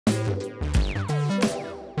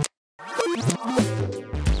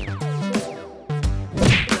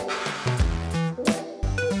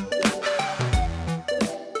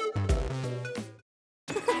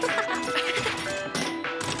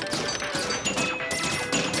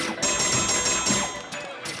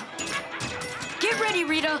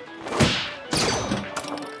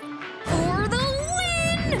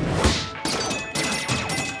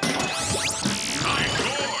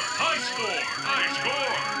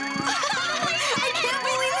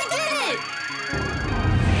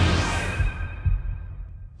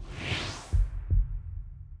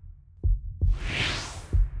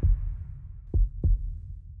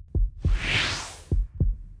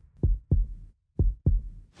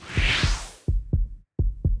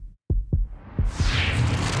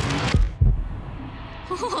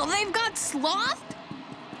Oh, they've got sloth?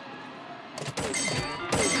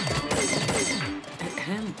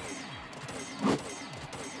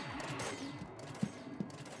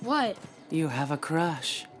 What? You have a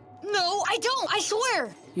crush. No, I don't, I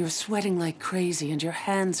swear. You're sweating like crazy and your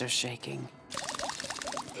hands are shaking.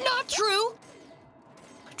 Not true.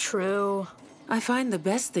 True. I find the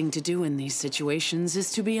best thing to do in these situations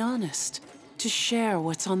is to be honest, to share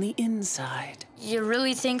what's on the inside. You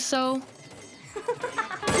really think so?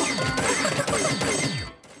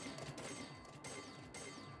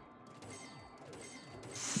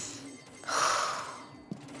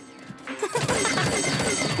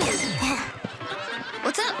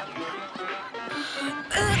 What's up?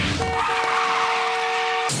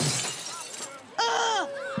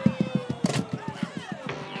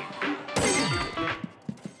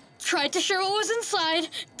 Tried to share what was inside.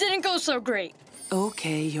 Didn't go so great.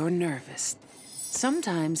 Okay, you're nervous.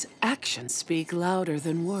 Sometimes actions speak louder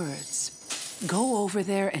than words. Go over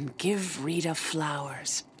there and give Rita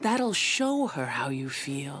flowers. That'll show her how you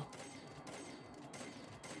feel.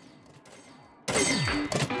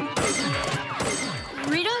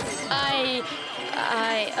 Rita, I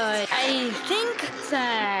think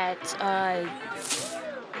that,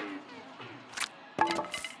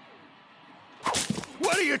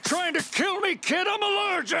 What are you trying to kill me, kid? I'm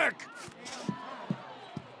allergic!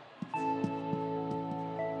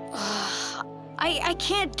 I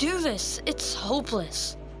can't do this. It's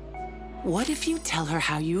hopeless. What if you tell her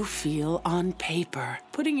how you feel on paper?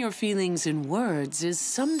 Putting your feelings in words is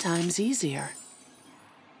sometimes easier.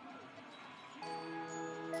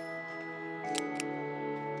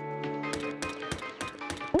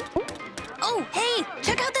 Oh, hey,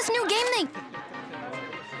 check out this new game thing.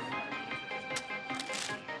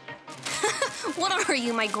 What are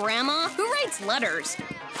you, my grandma? Who writes letters?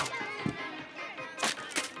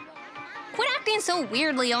 Quit acting so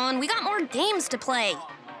weird, Leon. We got more games to play.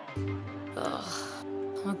 Ugh.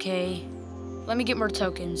 Okay. Let me get more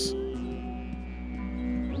tokens.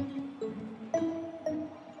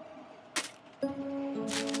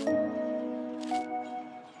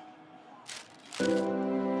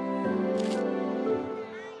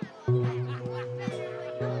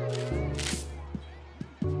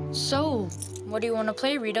 So, what do you want to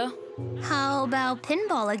play, Rita? How about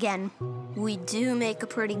pinball again? We do make a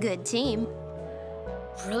pretty good team.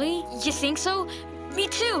 Really? You think so? Me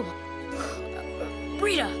too.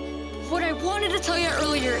 Rita, what I wanted to tell you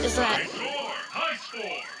earlier is that... High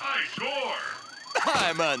score! High score!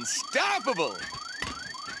 I'm unstoppable!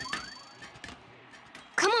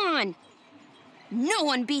 Come on! No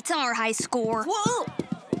one beats our high score. Whoa!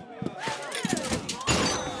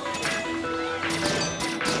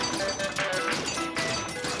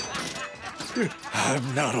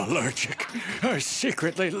 I'm not allergic. I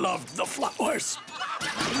secretly loved the flowers.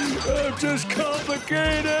 I'm just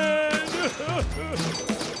complicated!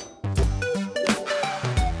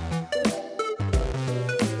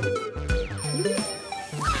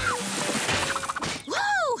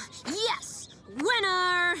 Woo! Yes!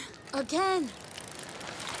 Winner! Again.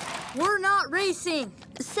 We're not racing.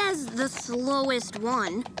 Says the slowest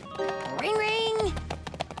one. Ring, ring!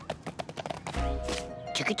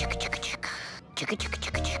 Chicka, chicka, chicka, chicka. Chicka, chicka,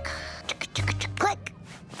 chicka, chicka. Chicka, chicka, chicka. Click!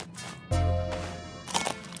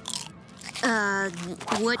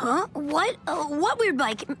 What? Huh? What? What weird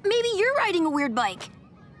bike? Maybe you're riding a weird bike.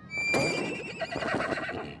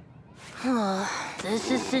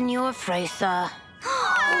 This is Senor Fresa.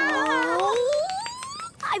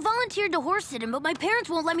 I volunteered to horse sit him, but my parents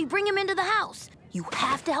won't let me bring him into the house. You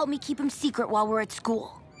have to help me keep him secret while we're at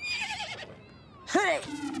school. Hey!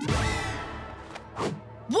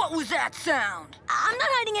 What was that sound? I'm not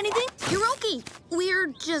hiding anything. Hiroki, we're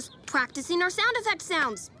just practicing our sound effect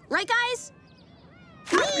sounds. Right, guys?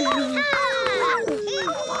 Enough!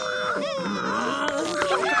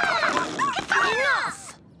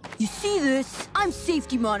 You see this? I'm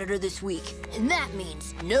safety monitor this week, and that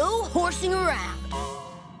means no horsing around.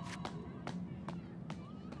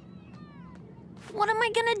 What am I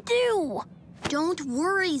gonna do? Don't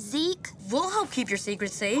worry, Zeke. We'll help keep your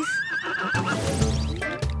secret safe.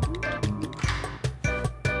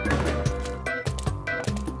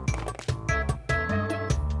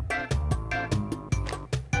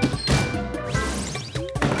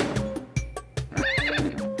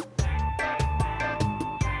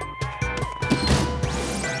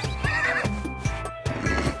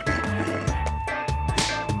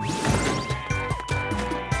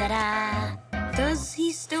 Ta-da! Does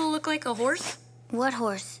he still look like a horse? What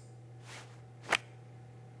horse?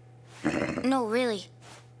 No, really.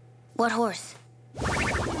 What horse?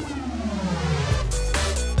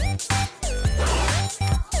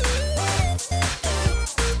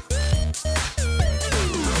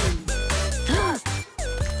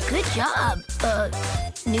 job,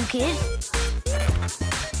 new kid.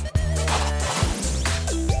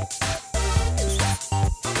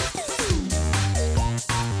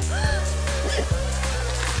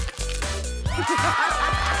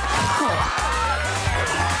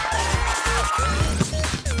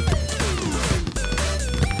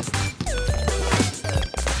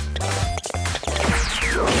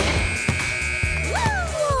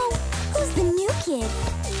 Who's the new kid?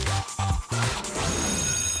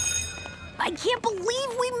 I can't believe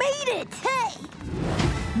we made it! Hey!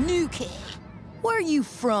 New kid, where are you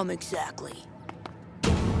from exactly?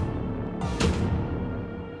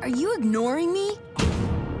 Are you ignoring me?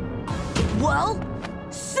 Well,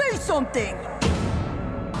 say something!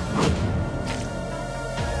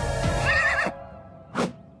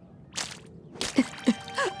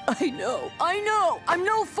 I know, I'm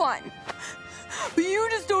no fun. But you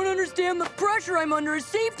just don't understand the pressure I'm under as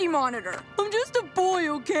safety monitor. I'm just a boy,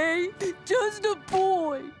 okay? Just a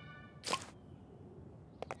boy.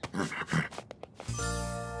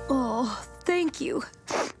 Oh, thank you.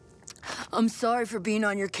 I'm sorry for being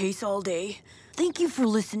on your case all day. Thank you for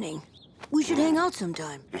listening. We should hang out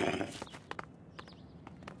sometime.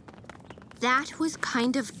 That was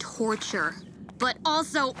kind of torture, but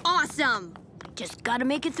also awesome. Just gotta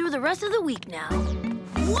make it through the rest of the week now.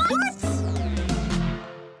 What?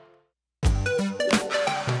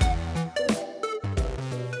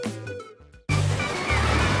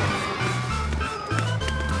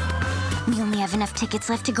 We only have enough tickets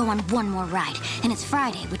left to go on one more ride, and it's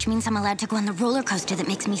Friday, which means I'm allowed to go on the roller coaster that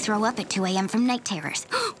makes me throw up at 2 a.m. from night terrors.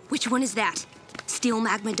 Which one is that? Steel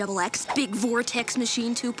Magma XX, Big Vortex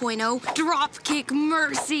Machine 2.0, Dropkick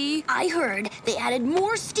Mercy. I heard they added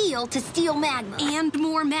more steel to Steel Magma. And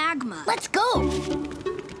more magma. Let's go!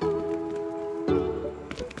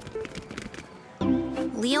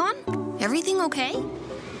 Leon, everything okay?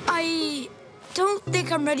 I don't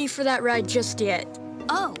think I'm ready for that ride just yet.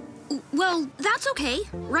 Oh, well, that's okay.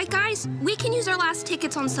 Right, guys? We can use our last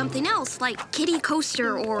tickets on something else, like Kiddie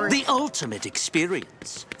Coaster or... The ultimate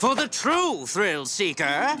experience for the true thrill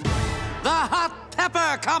seeker. The Hot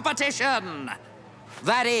Pepper Competition.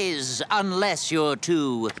 That is, unless you're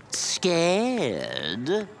too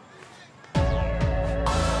scared.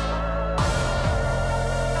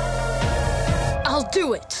 I'll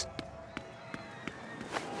do it.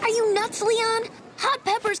 Are you nuts, Leon? Hot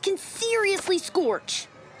peppers can seriously scorch.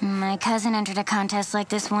 My cousin entered a contest like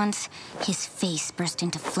this once. His face burst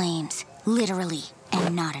into flames, literally,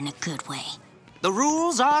 and not in a good way. The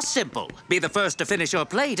rules are simple. Be the first to finish your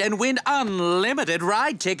plate and win unlimited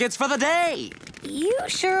ride tickets for the day. You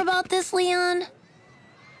sure about this, Leon?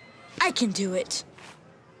 I can do it.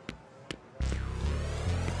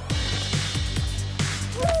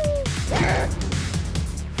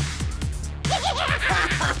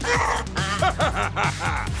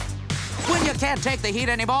 When you can't take the heat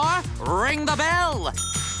anymore, ring the bell.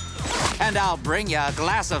 And I'll bring you a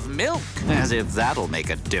glass of milk, as if that'll make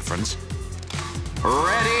a difference.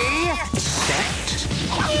 Ready, set.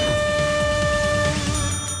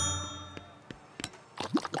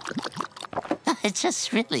 I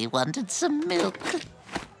just really wanted some milk.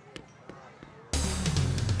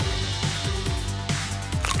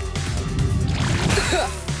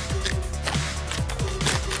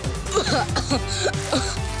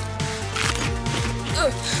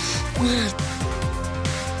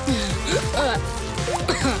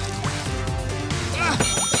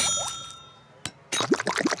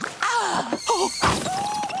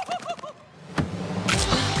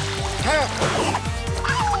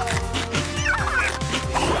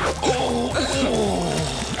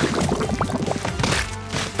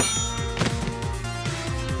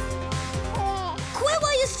 Quit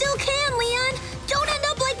while you still can, Leon! Don't end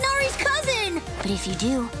up like Nari's cousin! But if you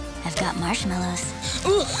do, I've got marshmallows.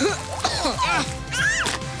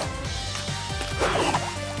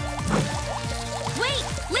 Wait,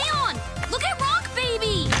 Leon! Look at Rock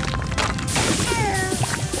Baby!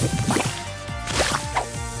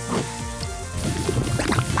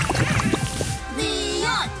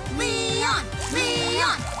 Leon! Leon!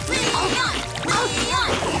 Leon! Leon!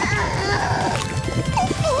 Leon!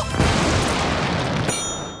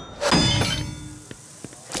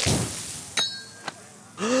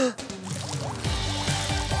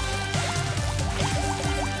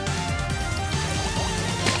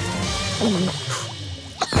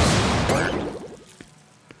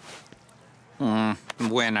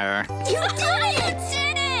 Winner. You did it!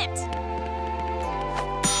 Did it!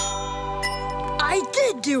 I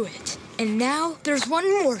did do it. And now there's one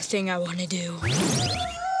more thing I want to do.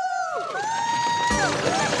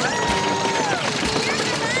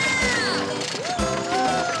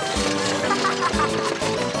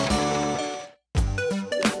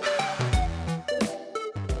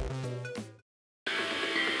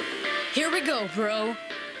 go, bro.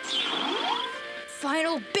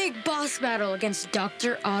 Final big boss battle against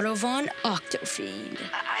Dr. Otto von Octofiend.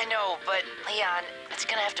 I know, but Leon, it's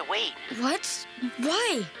gonna have to wait. What?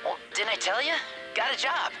 Why? Well, didn't I tell you? Got a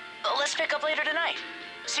job. Let's pick up later tonight.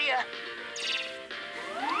 See ya.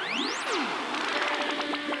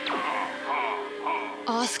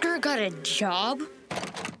 Oscar got a job?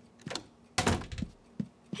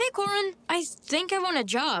 Hey, Corin, I think I want a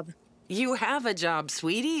job. You have a job,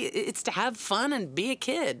 sweetie. It's to have fun and be a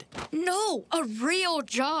kid. No, a real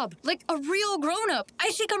job. Like a real grown-up. I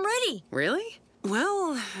think I'm ready. Really?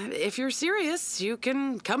 Well, if you're serious, you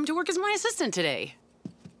can come to work as my assistant today.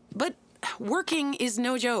 But working is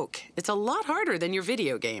no joke. It's a lot harder than your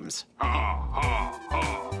video games.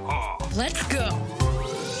 Let's go.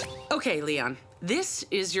 Okay, Leon. This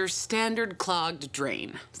is your standard clogged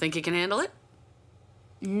drain. Think you can handle it?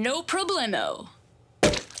 No problemo.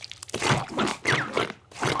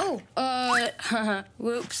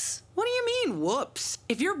 Whoops. What do you mean, whoops?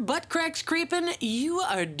 If your butt crack's creeping, you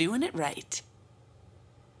are doing it right.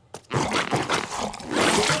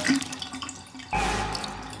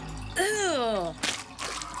 Ugh.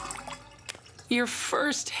 Your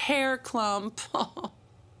first hair clump.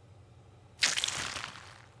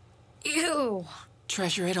 Ew.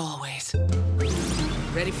 Treasure it always.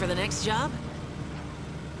 Ready for the next job?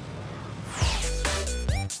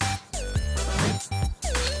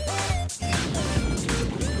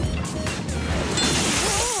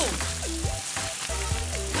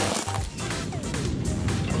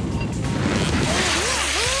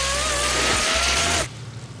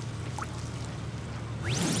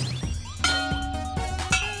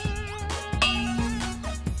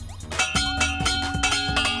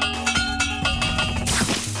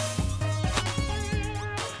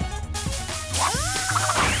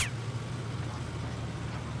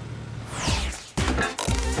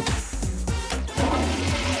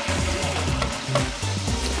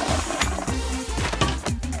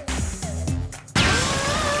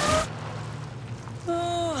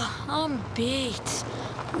 I'm beat.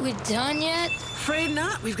 We done yet? Afraid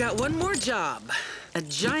not. We've got one more job. A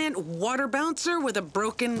giant water bouncer with a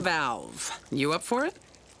broken valve. You up for it?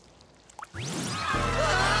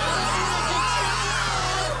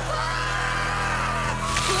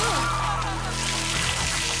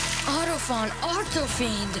 Otto von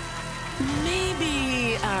Octofiend.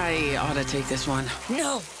 Maybe I ought to take this one.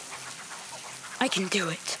 No. I can do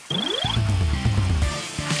it.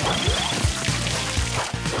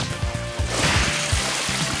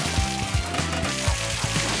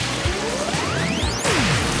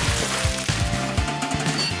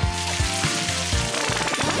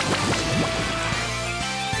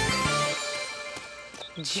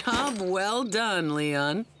 Job well done,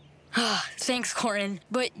 Leon. Thanks, Corin.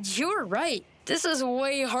 But you're right. This is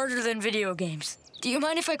way harder than video games. Do you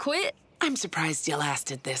mind if I quit? I'm surprised you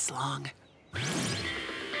lasted this long.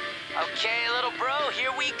 Okay, little bro,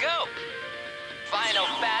 here we go. Final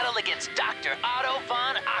battle against Dr. Otto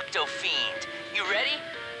von Octofiend. You ready?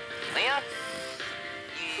 Leon?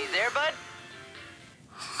 You there, bud?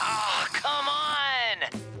 Oh, come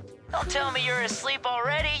on! Don't tell me you're asleep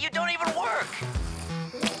already. You don't even work.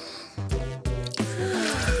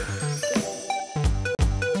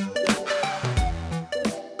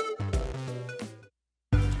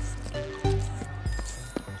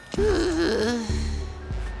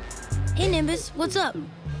 Hey, Nimbus, what's up?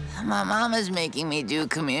 My mama's making me do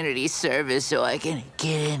community service so I can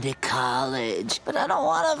get into college. But I don't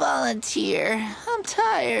want to volunteer. I'm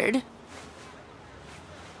tired.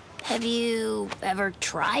 Have you ever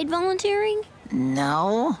tried volunteering?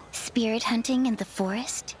 No. Spirit hunting in the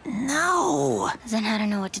forest? No. Then I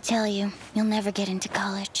don't know what to tell you. You'll never get into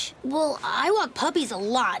college. Well, I walk puppies a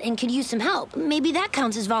lot and could use some help. Maybe that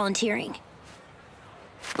counts as volunteering.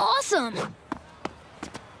 Awesome!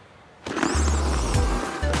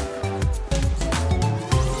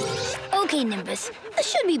 Okay, Nimbus, this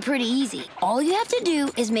should be pretty easy. All you have to do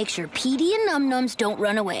is make sure Petey and Num Nums don't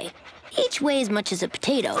run away. Each weigh as much as a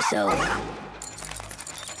potato, so...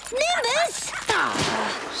 Nimbus!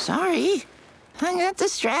 Sorry. I got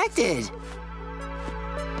distracted.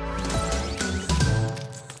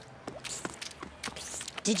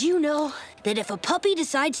 Did you know that if a puppy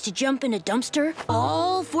decides to jump in a dumpster,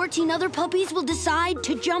 all 14 other puppies will decide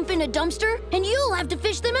to jump in a dumpster, and you'll have to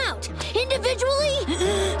fish them out, individually?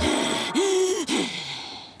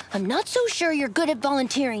 I'm not so sure you're good at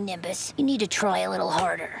volunteering, Nimbus. You need to try a little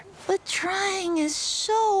harder. But trying is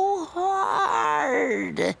so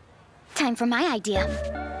hard. Time for my idea.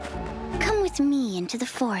 Come with me into the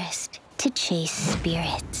forest to chase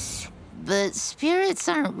spirits. But spirits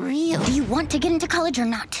aren't real. Do you want to get into college or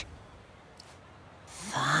not?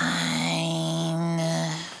 Fine.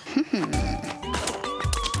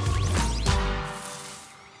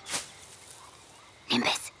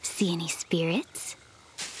 Nimbus, see any spirits?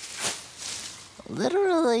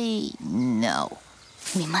 Literally, no.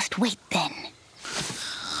 We must wait then.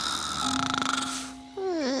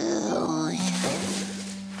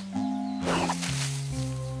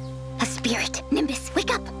 A spirit. Nimbus,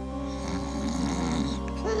 wake up!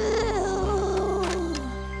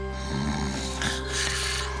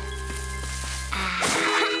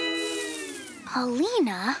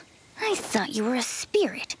 Alina, I thought you were a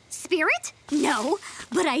spirit. Spirit? No,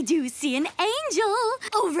 but I do see an angel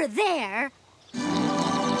over there.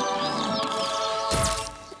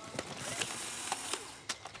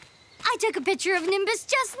 I took a picture of Nimbus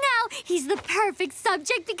just now. He's the perfect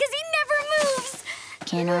subject because he never moves.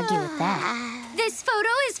 Can't argue with that. This photo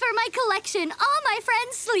is for my collection. All my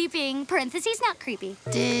friends sleeping. Parentheses, not creepy.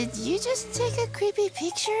 Did you just take a creepy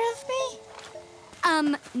picture of me?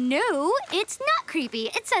 No, it's not creepy.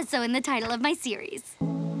 It says so in the title of my series.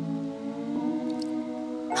 Can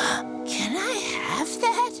I have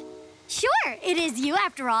that? Sure, it is you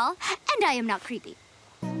after all. And I am not creepy.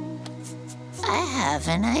 I have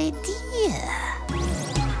an idea.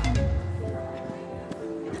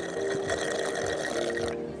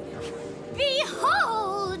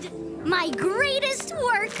 Behold, my greatest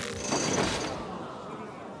work.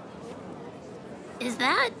 Is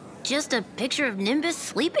that just a picture of Nimbus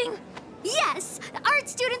sleeping? Yes, art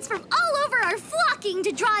students from all over are flocking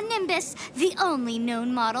to draw Nimbus, the only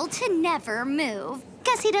known model to never move.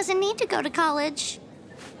 Guess he doesn't need to go to college.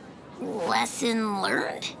 Lesson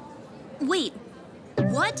learned? Wait,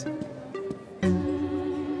 what?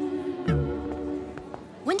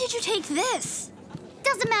 When did you take this?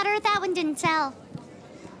 Doesn't matter, that one didn't sell.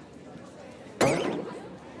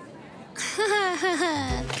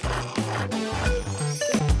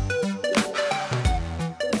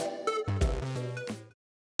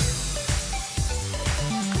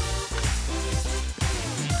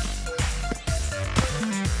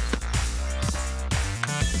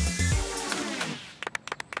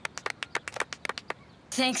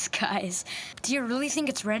 Thanks, guys. Do you really think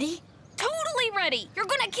it's ready? Totally ready. You're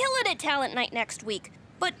gonna kill it at talent night next week.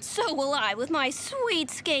 But so will I with my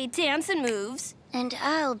sweet skate dancing moves. And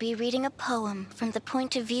I'll be reading a poem from the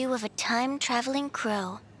point of view of a time-traveling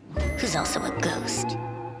crow, who's also a ghost.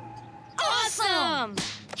 Awesome!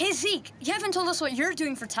 Hey, Zeke, you haven't told us what you're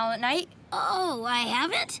doing for talent night. Oh, I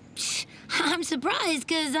haven't? Psh, I'm surprised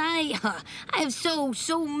because I have so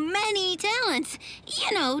many talents,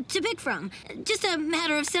 you know, to pick from. Just a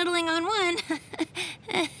matter of settling on one.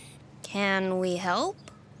 Can we help?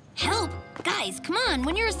 Help? Guys, come on.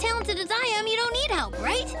 When you're as talented as I am, you don't need help,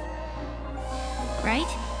 right? Right?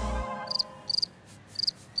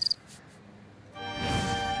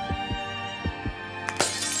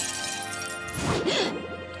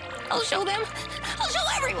 I'll show them. I'll show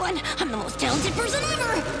everyone. I'm the most talented person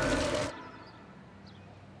ever.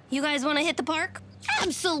 You guys want to hit the park?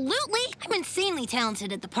 Absolutely. I'm insanely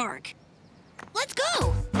talented at the park. Let's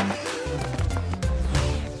go.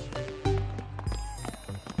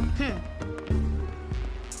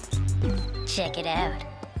 Check it out.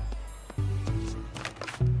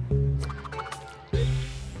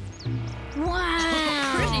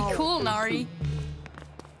 Wow. Pretty cool, Nari.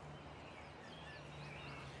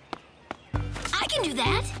 I can do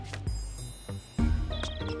that.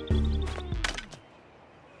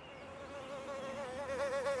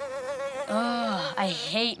 Ugh, I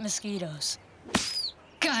hate mosquitoes.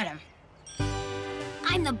 Got him.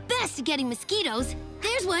 I'm the best at getting mosquitoes.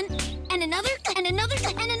 There's one, and another, and another,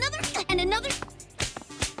 and another, and another,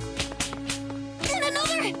 and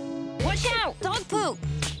another. Watch out! Dog poop!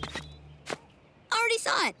 Already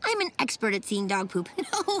saw it. I'm an expert at seeing dog poop.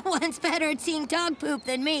 No one's better at seeing dog poop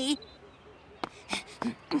than me.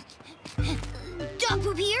 Dog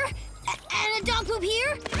poop here, and a dog poop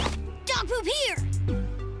here, dog poop here,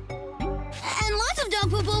 and lots of dog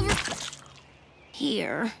poop over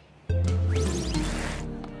here.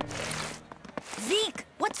 Zeke,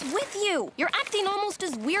 what's with you? You're acting almost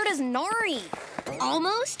as weird as Nari.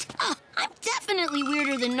 Almost? Oh, I'm definitely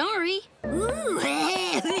weirder than Nari. Ooh,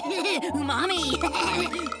 mommy,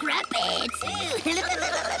 Crumpets.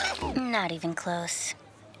 Not even close.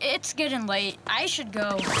 It's getting late. I should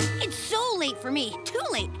go. It's so late for me. Too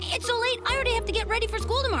late. It's so late, I already have to get ready for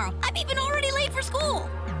school tomorrow. I'm even already late for school.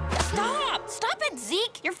 Stop! Stop it,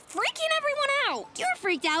 Zeke! You're freaking everyone out! You're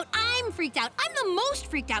freaked out. I'm freaked out. I'm the most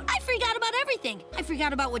freaked out. I freak out about everything. I freak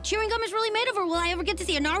out about what chewing gum is really made of, or will I ever get to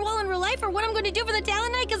see a narwhal in real life, or what I'm going to do for the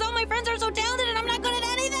talent night because all my friends are so talented and I'm not good at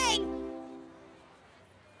anything.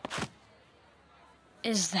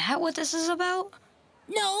 Is that what this is about?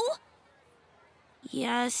 No.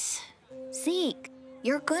 Yes. Zeke,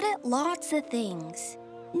 you're good at lots of things.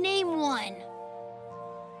 Name one.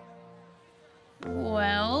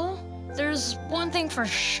 Well, there's one thing for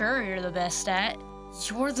sure you're the best at.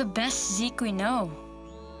 You're the best Zeke we know.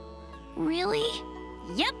 Really?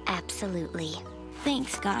 Yep, absolutely.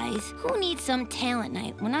 Thanks, guys. Who needs some talent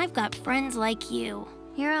night when I've got friends like you?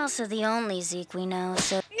 You're also the only Zeke we know,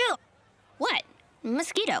 so... What?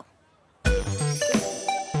 Mosquito.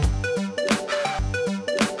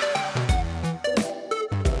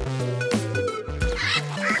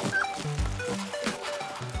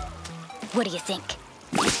 What do you think?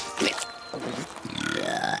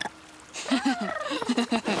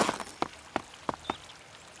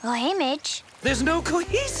 Oh, hey, Midge. There's no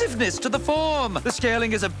cohesiveness to the form. The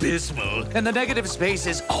scaling is abysmal, and the negative space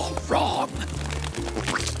is all wrong.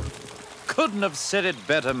 Couldn't have said it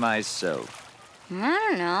better myself. I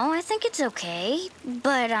don't know. I think it's okay.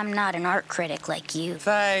 But I'm not an art critic like you.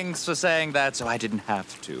 Thanks for saying that, so I didn't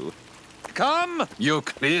have to. Come, you're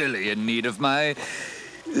clearly in need of my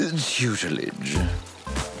tutelage.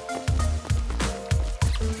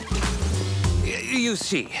 You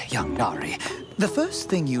see, young Nari, the first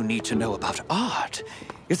thing you need to know about art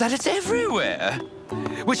is that it's everywhere,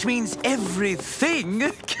 which means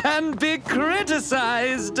everything can be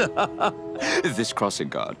criticized. This crossing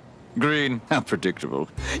guard. Green, how predictable.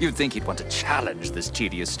 You'd think he'd want to challenge this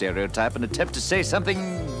tedious stereotype and attempt to say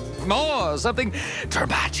something more, something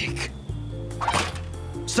dramatic.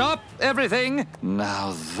 Stop everything.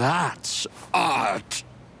 Now that's art.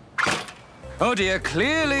 Oh dear,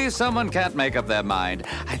 clearly someone can't make up their mind.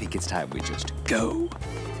 I think it's time we just go.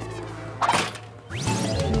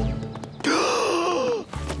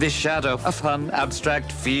 This shadow, a fun,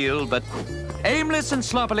 abstract feel, but aimless and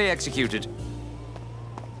sloppily executed.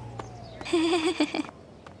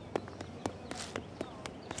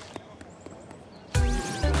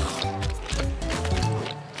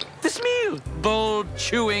 This meal, bold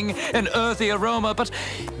chewing, an earthy aroma, but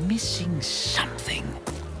missing something.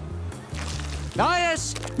 Ah,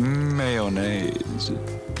 yes, mayonnaise.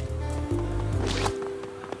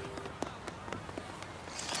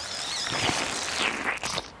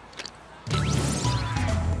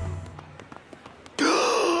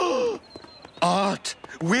 Art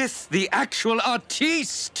with the actual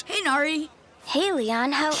artiste. Hey, Nari. Hey,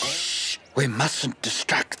 Leon, how... Shh, we mustn't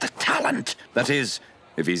distract the talent. That is,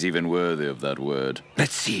 if he's even worthy of that word.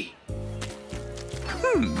 Let's see.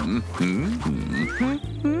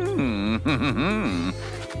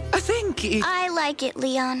 I think it... I like it,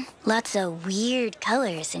 Leon. Lots of weird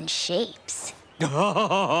colors and shapes. My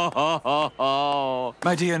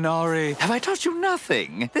dear Nari, have I taught you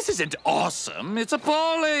nothing? This isn't awesome, it's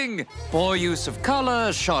appalling. Poor use of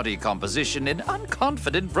color, shoddy composition, and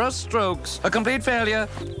unconfident brushstrokes. A complete failure.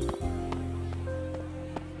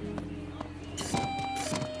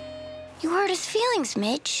 You hurt his feelings,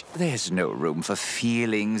 Midge. There's no room for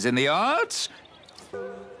feelings in the arts.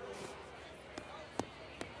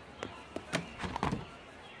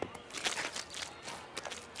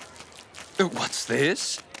 What's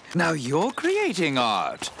this? Now you're creating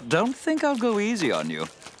art. Don't think I'll go easy on you.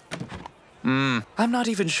 I'm not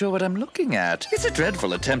even sure what I'm looking at. It's a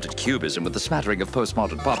dreadful attempt at cubism with a smattering of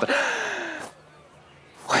postmodern pop, but...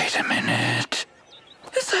 Wait a minute.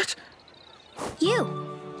 Is that... You.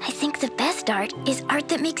 I think the best art is art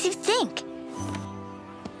that makes you think.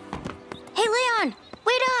 Hey, Leon,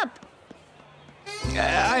 wait up!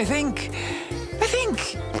 I think...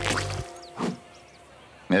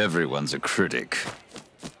 Everyone's a critic.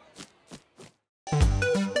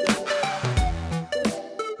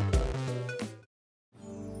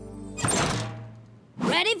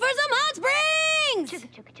 Ready for some hot springs?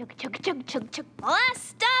 Last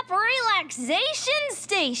stop, relaxation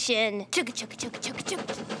station.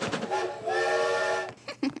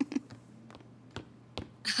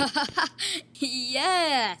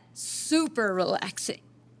 Yeah, super relaxing.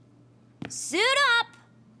 Suit up.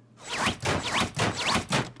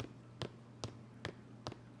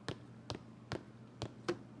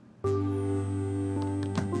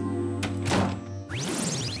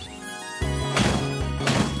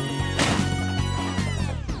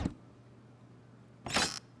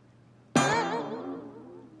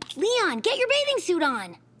 Leon, get your bathing suit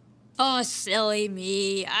on. Oh, silly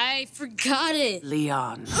me. I forgot it.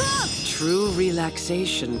 Leon, true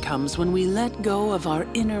relaxation comes when we let go of our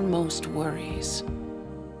innermost worries.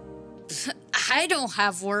 I don't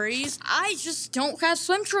have worries. I just don't have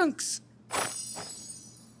swim trunks.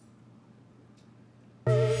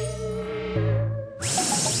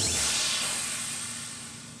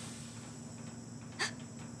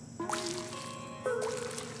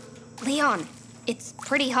 Leon, it's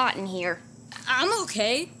pretty hot in here. I'm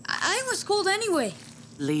okay. I was cold anyway.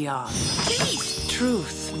 Leon, Jeez!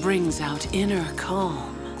 truth brings out inner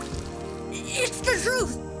calm. It's the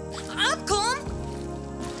truth. I'm calm.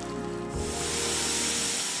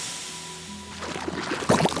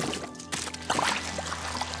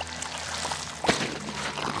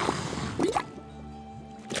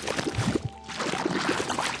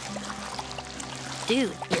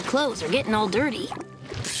 Dude, your clothes are getting all dirty.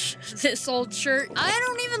 This old shirt, I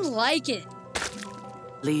don't even like it.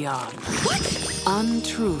 Leon, What?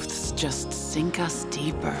 untruths just sink us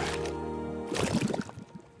deeper.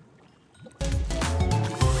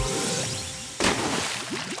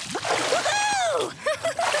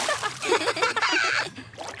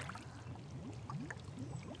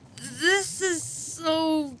 This is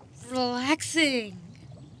so relaxing.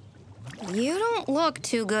 You don't look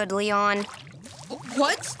too good, Leon.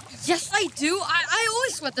 What? Yes, I do. I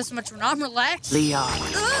always sweat this much when I'm relaxed. Leon,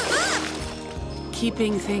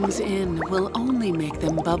 keeping things in will only make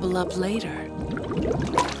them bubble up later.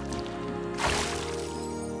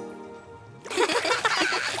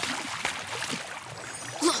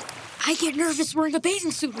 Look, I get nervous wearing a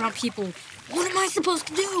bathing suit around people. What am I supposed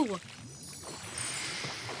to do?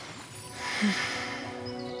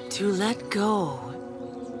 To let go.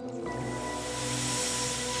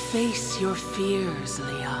 Face your fears,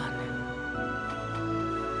 Leon.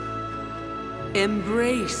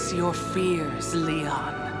 Embrace your fears,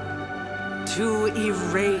 Leon. To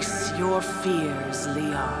erase your fears,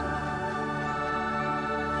 Leon.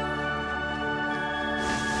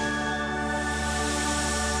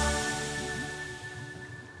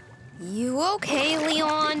 You okay,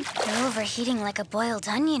 Leon? You're overheating like a boiled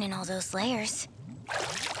onion in all those layers.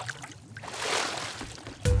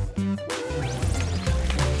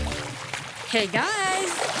 Hey,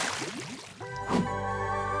 guys.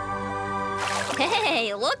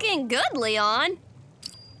 Hey, looking good, Leon.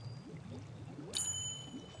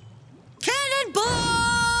 Cannonball!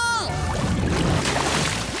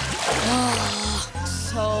 Oh,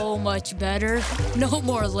 so much better. No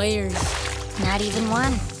more layers. Not even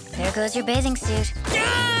one. There goes your bathing suit.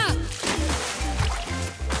 Ah!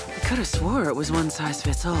 I could have swore it was one size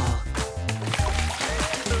fits all.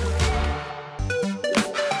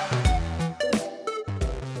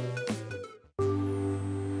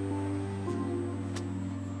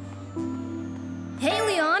 Hey,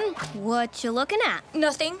 Leon. What you looking at?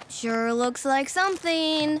 Nothing. Sure looks like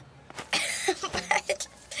something.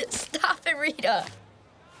 Stop it, Rita.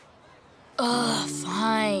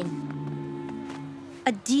 Fine.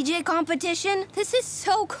 A DJ competition? This is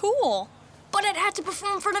so cool. But I'd have to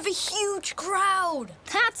perform in front of a huge crowd.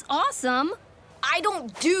 That's awesome. I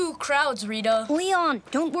don't do crowds, Rita. Leon,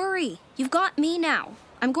 don't worry. You've got me now.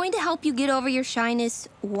 I'm going to help you get over your shyness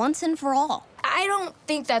once and for all. I don't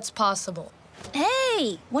think that's possible.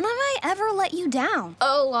 Hey, when have I ever let you down?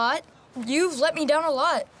 A lot. You've let me down a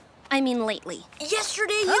lot. I mean, lately.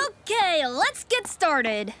 Yesterday, you... Okay, let's get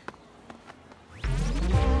started.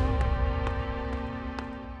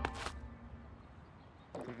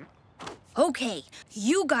 Okay,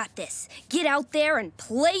 you got this. Get out there and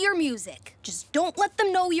play your music. Just don't let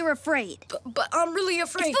them know you're afraid. But I'm really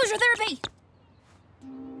afraid. Exposure therapy!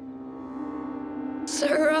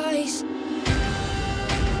 Sir Eyes.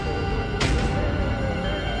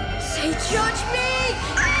 Say, judge me!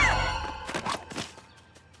 Ah!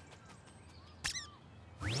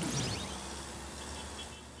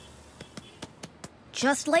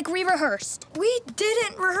 Just like we rehearsed. We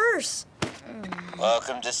didn't rehearse.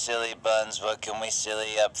 Welcome to Silly Buns. What can we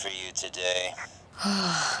silly up for you today?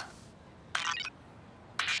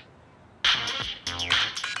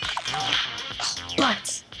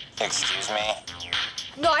 Butts. Excuse me?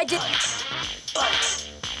 No, I didn't. Butts.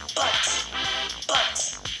 Butts.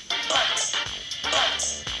 Butts. Butts.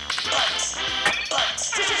 Butts. Butts.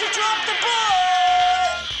 Butts. Drop the ball!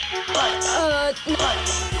 Butts. No.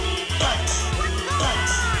 Butts. Butts.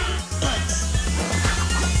 Butts. Butts.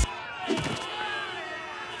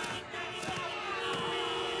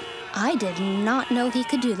 I did not know he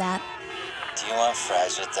could do that. Do you want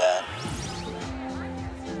fries with that?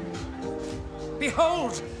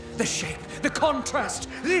 Behold! The shape, the contrast.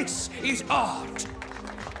 This is art.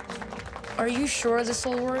 Are you sure this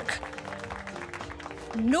will work?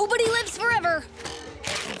 Nobody lives forever.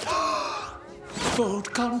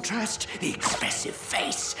 Bold contrast, the expressive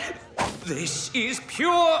face. This is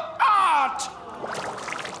pure art!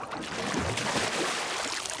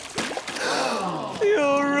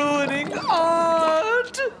 You're ruining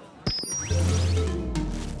art!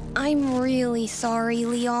 I'm really sorry,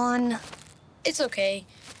 Leon. It's okay.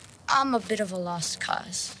 I'm a bit of a lost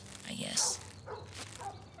cause. I guess.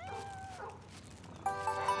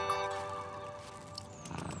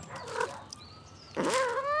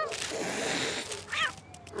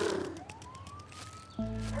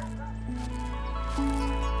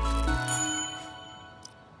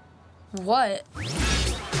 What?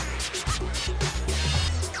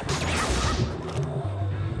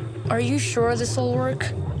 Are you sure this'll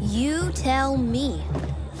work? You tell me.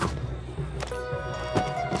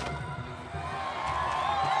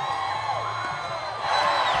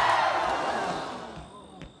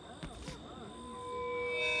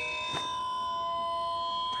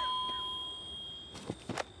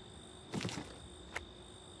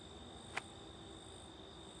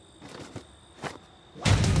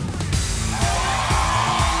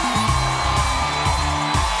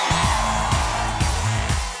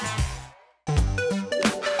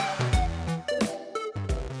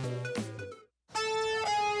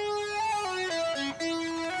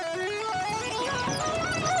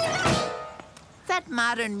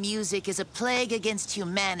 Modern music is a plague against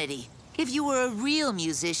humanity. If you were a real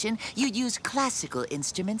musician, you'd use classical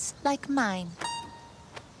instruments like mine.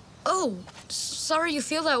 Oh, sorry you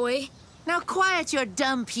feel that way. Now quiet your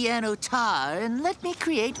dumb piano tar and let me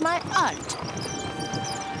create my art.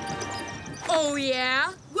 Oh,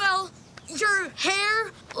 yeah? Well, your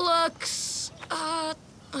hair looks,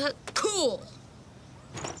 cool.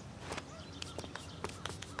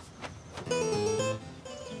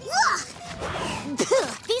 Ugh!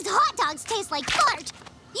 These hot dogs taste like fart.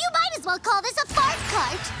 You might as well call this a fart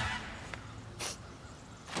cart.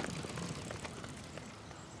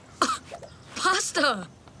 Pasta!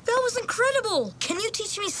 That was incredible! Can you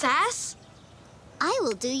teach me sass? I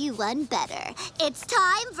will do you one better. It's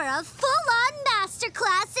time for a full-on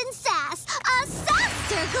masterclass in sass. A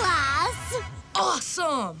sasterclass!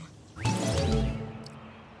 Awesome!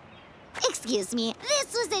 Excuse me,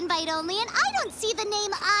 this was invite only, and I don't see the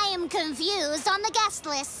name I am confused on the guest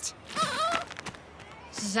list.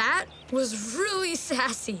 That was really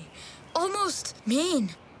sassy. Almost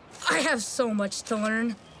mean. I have so much to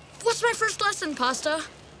learn. What's my first lesson, Pasta?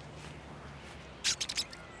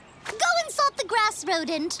 Go insult the grass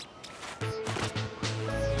rodent.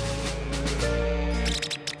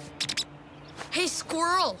 Hey,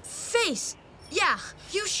 squirrel. Face. Yeah,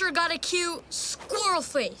 you sure got a cute squirrel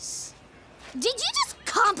face. Did you just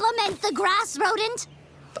compliment the grass rodent?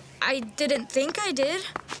 I didn't think I did.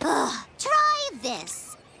 Ugh, try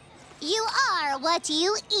this. You are what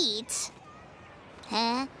you eat.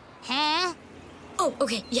 Huh? Huh? Oh,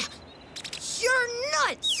 okay, yeah. You're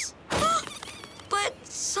nuts! But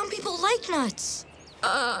some people like nuts.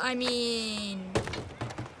 I mean...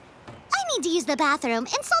 I need to use the bathroom.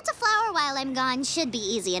 Insult a flower while I'm gone should be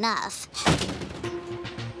easy enough.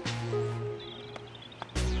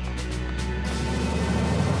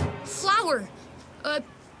 Flower,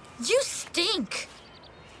 you stink.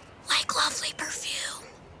 Like lovely perfume.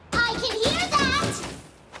 I can hear that!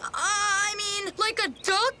 I mean, like a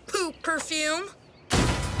dog poop perfume.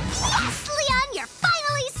 Yes, Leon, you're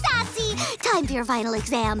finally sassy! Time for your final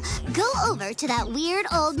exam. Go over to that weird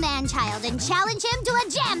old man-child and challenge him to a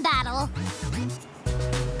jam battle.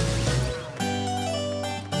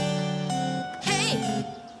 Hey!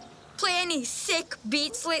 Play any sick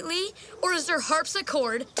beats lately? Or is your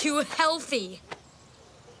harpsichord too healthy?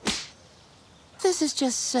 This is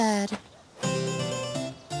just sad.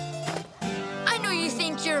 I know you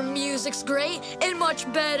think your music's great and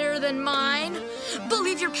much better than mine.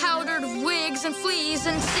 Believe your powdered wigs and fleas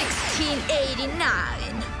in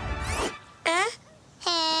 1689.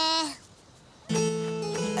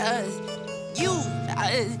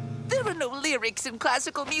 There are no lyrics in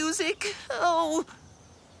classical music. Oh.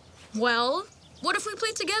 Well, what if we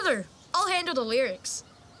play together? I'll handle the lyrics.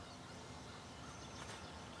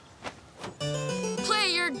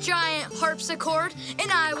 Play your giant harpsichord,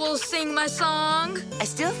 and I will sing my song. I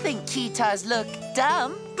still think guitars look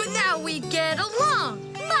dumb. But now we get along.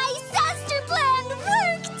 My saster plan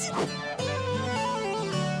worked!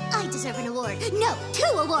 I deserve an award. No, 2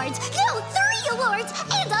 awards. No, 3 awards.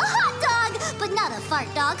 And a hot dog. But not a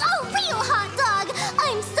fart dog. A real hot dog.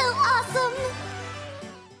 I'm so awesome.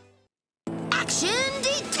 Action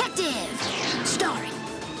Detective! Starring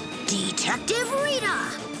Detective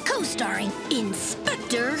Rita. Co-starring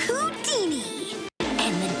Inspector Houdini.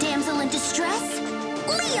 And the damsel in distress,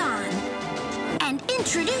 Leon. And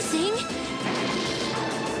introducing...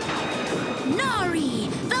 Nari,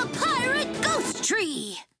 the pirate ghost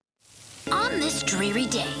tree. On this dreary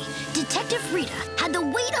day, Detective Rita had the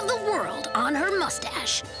weight of the world on her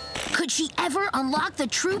mustache. Could she ever unlock the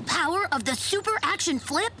true power of the super action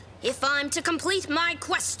flip? If I'm to complete my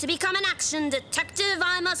quest to become an action detective,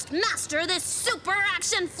 I must master this super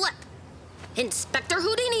action flip. Inspector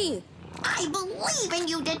Houdini! I believe in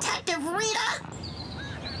you, Detective Rita!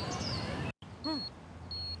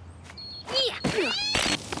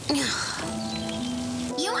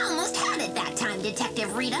 You almost had it that time,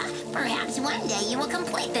 Detective Rita. Perhaps one day you will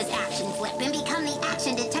complete this action flip and become the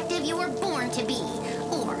action detective you were born to be.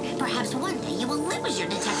 Or perhaps one day you will lose your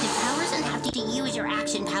detective powers and have to use your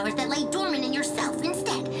action powers that lay dormant in yourself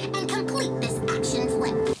instead and complete this action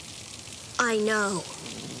flip. I know.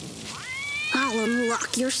 I'll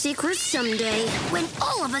unlock your secrets someday. When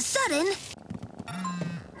all of a sudden...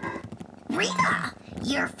 Rita,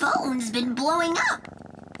 your phone's been blowing up.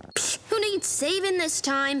 Psh, who needs saving this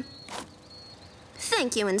time?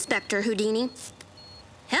 Thank you, Inspector Houdini.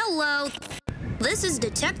 Hello. This is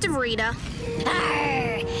Detective Rita.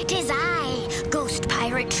 Arr, 'tis I, Ghost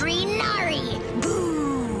Pirate Tree Nari.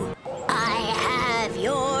 Boo! I have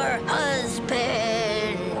your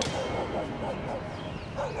husband.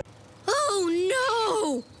 Oh,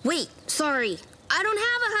 no! Wait, sorry. I don't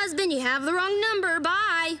have a husband. You have the wrong number.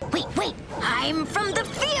 Bye. Wait. I'm from the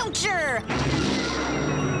future.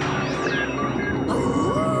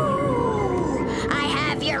 Ooh, I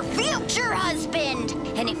have your future husband.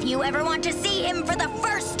 And if you ever want to see him for the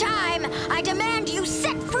first time, I demand you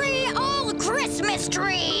set free all Christmas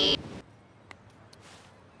tree.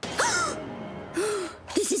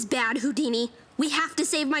 This is bad, Houdini. We have to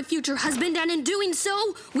save my future husband, and in doing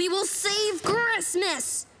so, we will save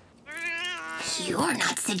Christmas. You're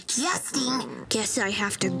not suggesting... Guess I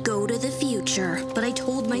have to go to the future. But I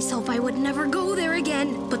told myself I would never go there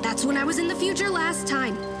again. But that's when I was in the future last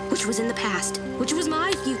time, which was in the past, which was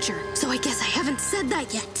my future. So I guess I haven't said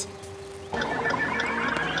that yet.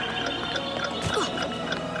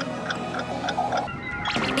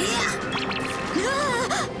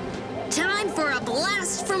 Time for a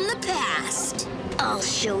blast from the past. I'll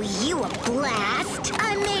show you a blast.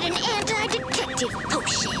 I made an anti-detective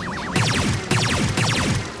potion.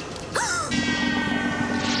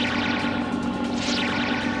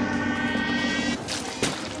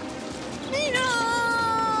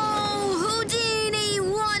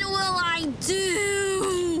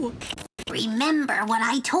 Remember what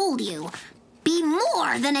I told you. Be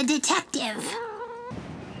more than a detective.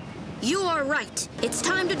 You are right. It's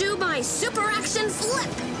time to do my super action flip.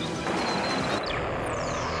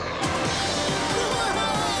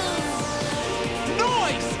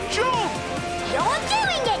 Nice jump! You're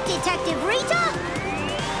doing it, Detective Rita!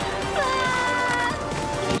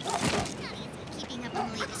 Keeping up on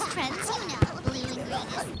the latest trends, you know, blue and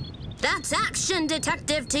green. That's action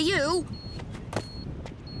detective to you.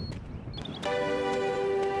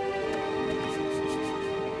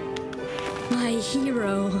 My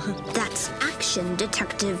hero. That's action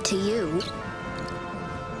detective to you.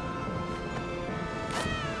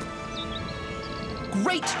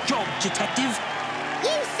 Great job, detective.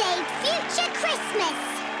 You saved future Christmas.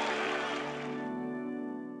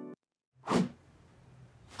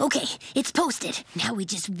 Okay, it's posted. Now we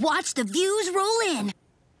just watch the views roll in.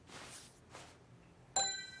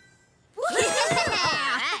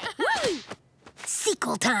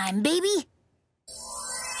 Sequel time, baby.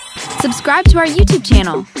 Subscribe to our YouTube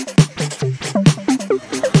channel.